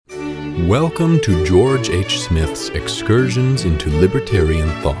Welcome to George H. Smith's Excursions into Libertarian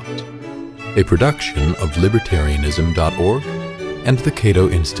Thought, a production of libertarianism.org and the Cato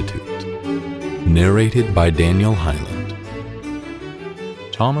Institute. Narrated by Daniel Hyland.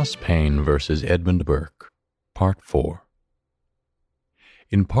 Thomas Paine versus Edmund Burke, Part 4.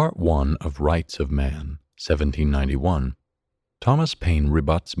 In Part 1 of Rights of Man, 1791, Thomas Paine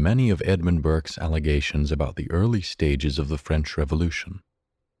rebuts many of Edmund Burke's allegations about the early stages of the French Revolution.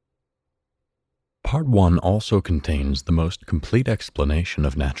 Part 1 also contains the most complete explanation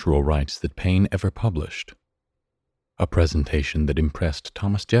of natural rights that Paine ever published, a presentation that impressed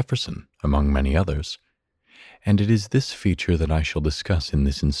Thomas Jefferson, among many others, and it is this feature that I shall discuss in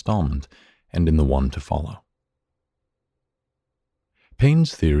this installment and in the one to follow.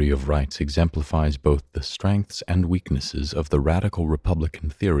 Paine's theory of rights exemplifies both the strengths and weaknesses of the radical Republican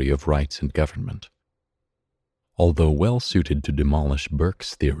theory of rights and government. Although well suited to demolish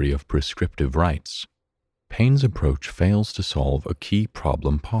Burke's theory of prescriptive rights, Paine's approach fails to solve a key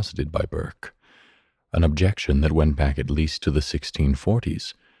problem posited by Burke, an objection that went back at least to the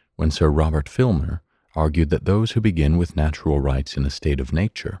 1640s, when Sir Robert Filmer argued that those who begin with natural rights in a state of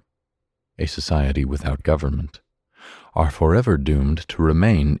nature, a society without government, are forever doomed to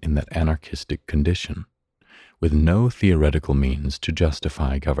remain in that anarchistic condition, with no theoretical means to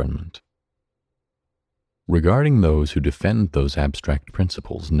justify government. Regarding those who defend those abstract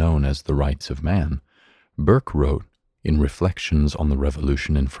principles known as the rights of man, Burke wrote, in Reflections on the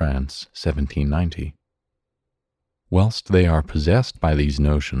Revolution in France, 1790, "Whilst they are possessed by these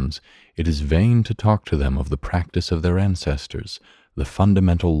notions, it is vain to talk to them of the practice of their ancestors, the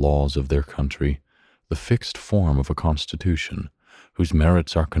fundamental laws of their country, the fixed form of a constitution, whose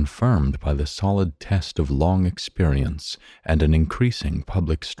merits are confirmed by the solid test of long experience and an increasing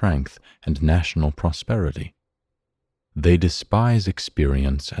public strength and national prosperity. They despise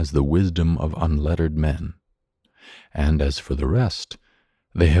experience as the wisdom of unlettered men. And as for the rest,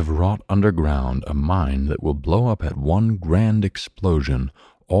 they have wrought underground a mine that will blow up at one grand explosion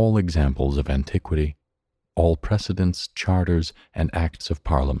all examples of antiquity, all precedents, charters, and acts of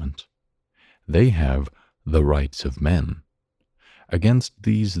Parliament. They have the rights of men. Against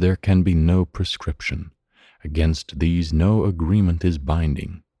these there can be no prescription. Against these no agreement is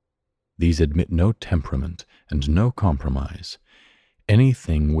binding. These admit no temperament and no compromise.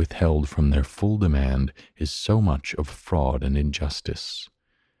 Anything withheld from their full demand is so much of fraud and injustice.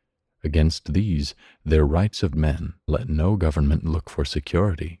 Against these, their rights of men, let no government look for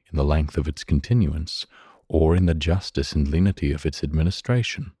security in the length of its continuance, or in the justice and lenity of its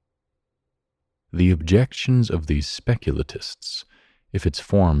administration. The objections of these speculatists, if its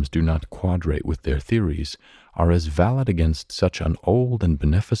forms do not quadrate with their theories, are as valid against such an old and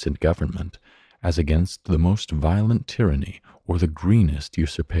beneficent government as against the most violent tyranny or the greenest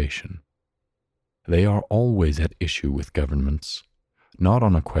usurpation. They are always at issue with governments, not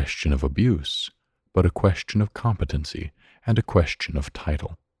on a question of abuse, but a question of competency and a question of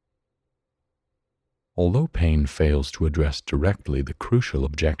title." Although Paine fails to address directly the crucial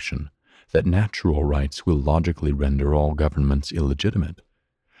objection that natural rights will logically render all governments illegitimate,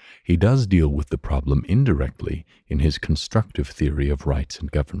 he does deal with the problem indirectly in his constructive theory of rights and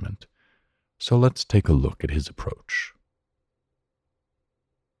government. So let's take a look at his approach.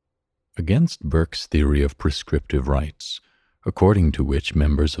 Against Burke's theory of prescriptive rights, according to which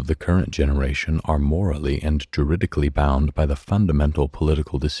members of the current generation are morally and juridically bound by the fundamental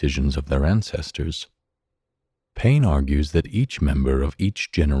political decisions of their ancestors, Paine argues that each member of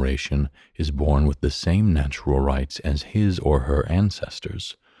each generation is born with the same natural rights as his or her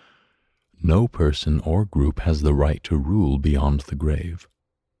ancestors. No person or group has the right to rule beyond the grave.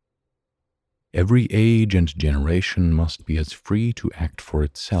 Every age and generation must be as free to act for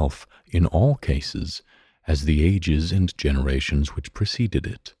itself in all cases as the ages and generations which preceded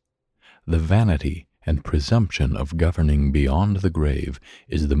it. The vanity and presumption of governing beyond the grave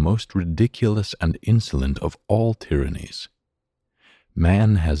is the most ridiculous and insolent of all tyrannies.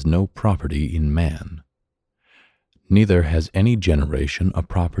 Man has no property in man. Neither has any generation a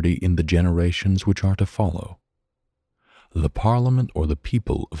property in the generations which are to follow. The Parliament or the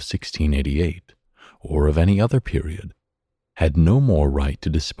people of 1688, or of any other period, had no more right to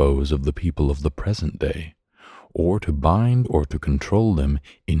dispose of the people of the present day, or to bind or to control them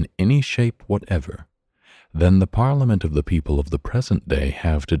in any shape whatever, than the Parliament of the people of the present day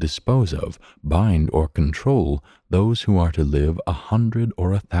have to dispose of, bind, or control those who are to live 100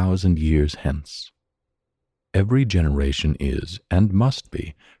 or 1,000 years hence. Every generation is, and must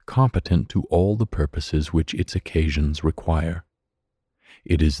be, competent to all the purposes which its occasions require.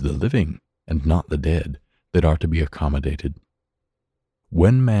 It is the living, and not the dead, that are to be accommodated.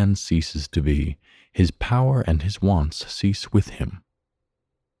 When man ceases to be, his power and his wants cease with him.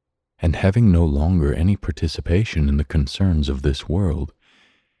 And having no longer any participation in the concerns of this world,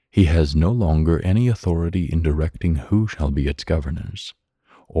 he has no longer any authority in directing who shall be its governors,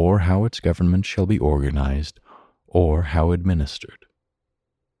 or how its government shall be organized, or how administered.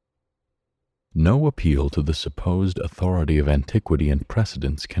 No appeal to the supposed authority of antiquity and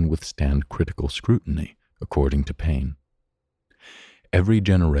precedents can withstand critical scrutiny, according to Paine. Every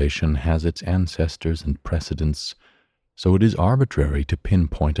generation has its ancestors and precedents, so it is arbitrary to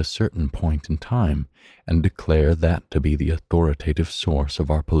pinpoint a certain point in time and declare that to be the authoritative source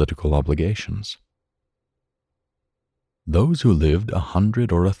of our political obligations. Those who lived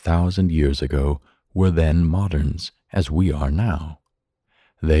 100 or 1,000 years ago were then moderns, as we are now.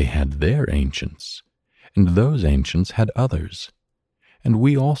 They had their ancients, and those ancients had others, and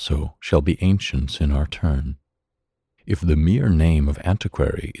we also shall be ancients in our turn. If the mere name of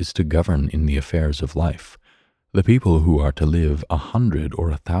antiquary is to govern in the affairs of life, the people who are to live 100 or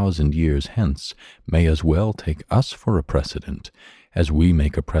 1,000 years hence may as well take us for a precedent as we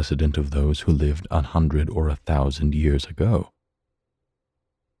make a precedent of those who lived 100 or 1,000 years ago.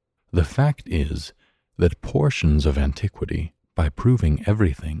 The fact is that portions of antiquity, by proving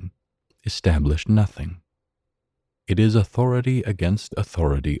everything, established nothing. It is authority against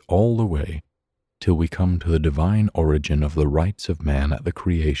authority all the way, till we come to the divine origin of the rights of man at the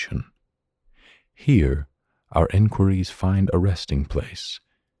creation. Here our enquiries find a resting place,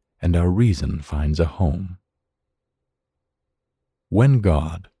 and our reason finds a home. When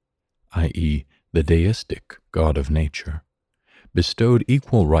God, i.e., the deistic God of nature, bestowed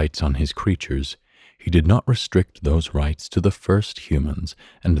equal rights on his creatures, he did not restrict those rights to the first humans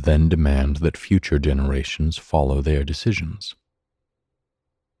and then demand that future generations follow their decisions.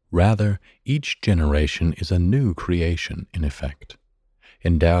 Rather, each generation is a new creation in effect,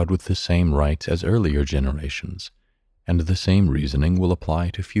 endowed with the same rights as earlier generations, and the same reasoning will apply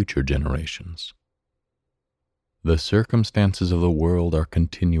to future generations. The circumstances of the world are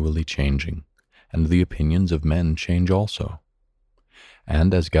continually changing, and the opinions of men change also.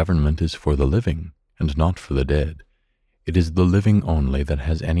 And as government is for the living, and not for the dead, it is the living only that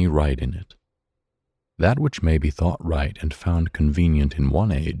has any right in it. That which may be thought right and found convenient in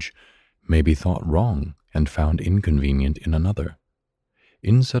one age may be thought wrong and found inconvenient in another.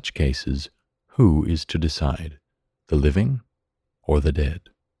 In such cases, who is to decide, the living or the dead?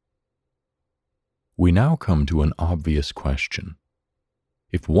 We now come to an obvious question.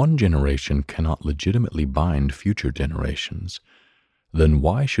 If one generation cannot legitimately bind future generations, then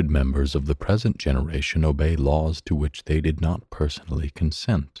why should members of the present generation obey laws to which they did not personally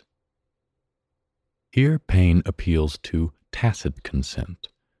consent? Here Paine appeals to tacit consent,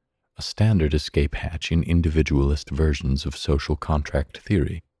 a standard escape hatch in individualist versions of social contract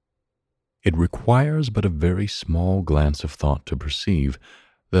theory. It requires but a very small glance of thought to perceive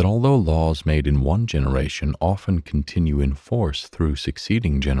that although laws made in one generation often continue in force through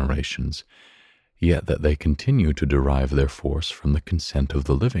succeeding generations, yet that they continue to derive their force from the consent of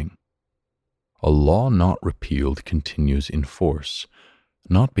the living. A law not repealed continues in force,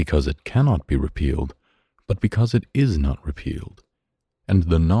 not because it cannot be repealed, but because it is not repealed, and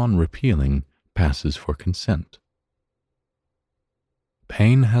the non-repealing passes for consent.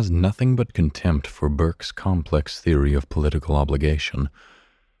 Paine has nothing but contempt for Burke's complex theory of political obligation,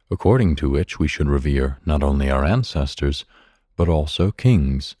 according to which we should revere not only our ancestors, but also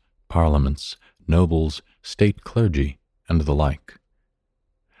kings, parliaments, nobles, state clergy, and the like.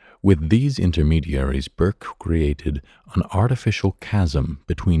 With these intermediaries, Burke created an artificial chasm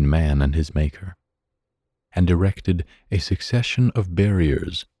between man and his Maker, and erected a succession of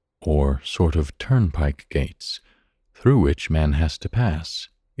barriers, or sort of turnpike gates, through which man has to pass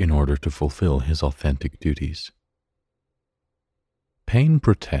in order to fulfill his authentic duties. Paine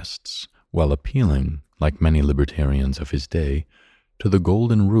protests, while appealing, like many libertarians of his day, to the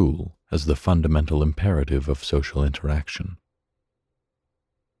Golden Rule as the fundamental imperative of social interaction.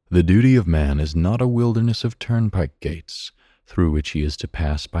 The duty of man is not a wilderness of turnpike gates through which he is to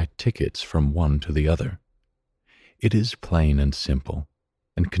pass by tickets from one to the other. It is plain and simple,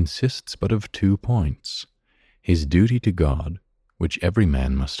 and consists but of 2 points: his duty to God, which every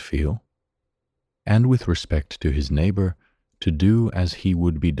man must feel, and with respect to his neighbor, to do as he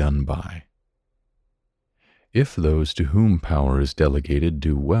would be done by. If those to whom power is delegated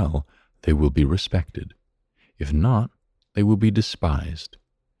do well, they will be respected. If not, they will be despised.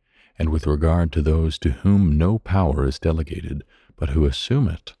 And with regard to those to whom no power is delegated, but who assume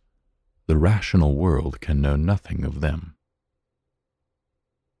it, the rational world can know nothing of them.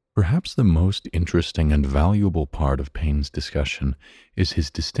 Perhaps the most interesting and valuable part of Paine's discussion is his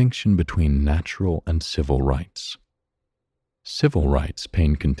distinction between natural and civil rights. Civil rights,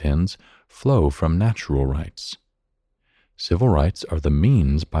 Paine contends, flow from natural rights. Civil rights are the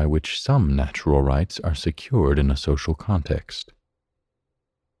means by which some natural rights are secured in a social context.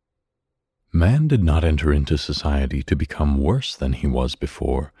 Man did not enter into society to become worse than he was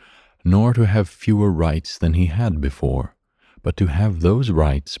before, nor to have fewer rights than he had before, but to have those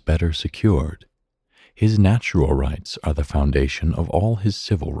rights better secured. His natural rights are the foundation of all his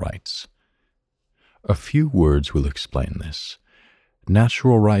civil rights. A few words will explain this.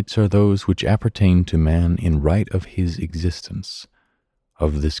 Natural rights are those which appertain to man in right of his existence.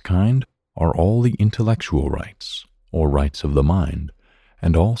 Of this kind are all the intellectual rights, or rights of the mind,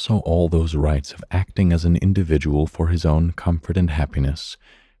 and also all those rights of acting as an individual for his own comfort and happiness,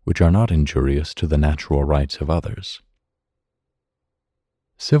 which are not injurious to the natural rights of others.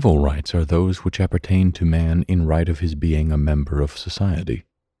 Civil rights are those which appertain to man in right of his being a member of society.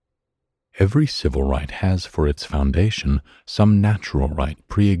 Every civil right has for its foundation some natural right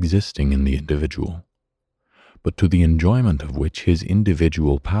pre-existing in the individual, but to the enjoyment of which his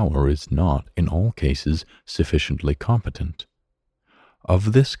individual power is not, in all cases, sufficiently competent.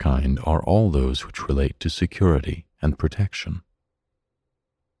 Of this kind are all those which relate to security and protection.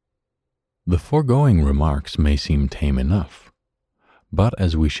 The foregoing remarks may seem tame enough, but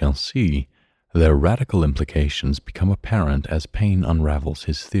as we shall see, their radical implications become apparent as Paine unravels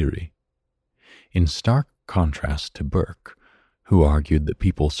his theory. In stark contrast to Burke, who argued that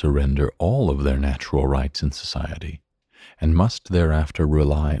people surrender all of their natural rights in society, and must thereafter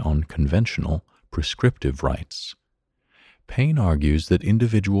rely on conventional, prescriptive rights, Paine argues that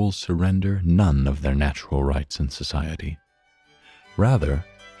individuals surrender none of their natural rights in society. Rather,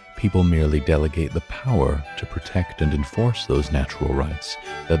 people merely delegate the power to protect and enforce those natural rights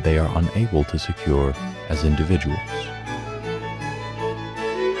that they are unable to secure as individuals.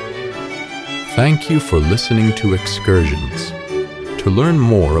 Thank you for listening to Excursions. To learn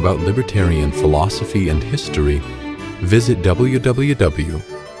more about libertarian philosophy and history, visit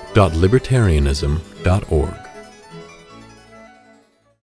www.libertarianism.org.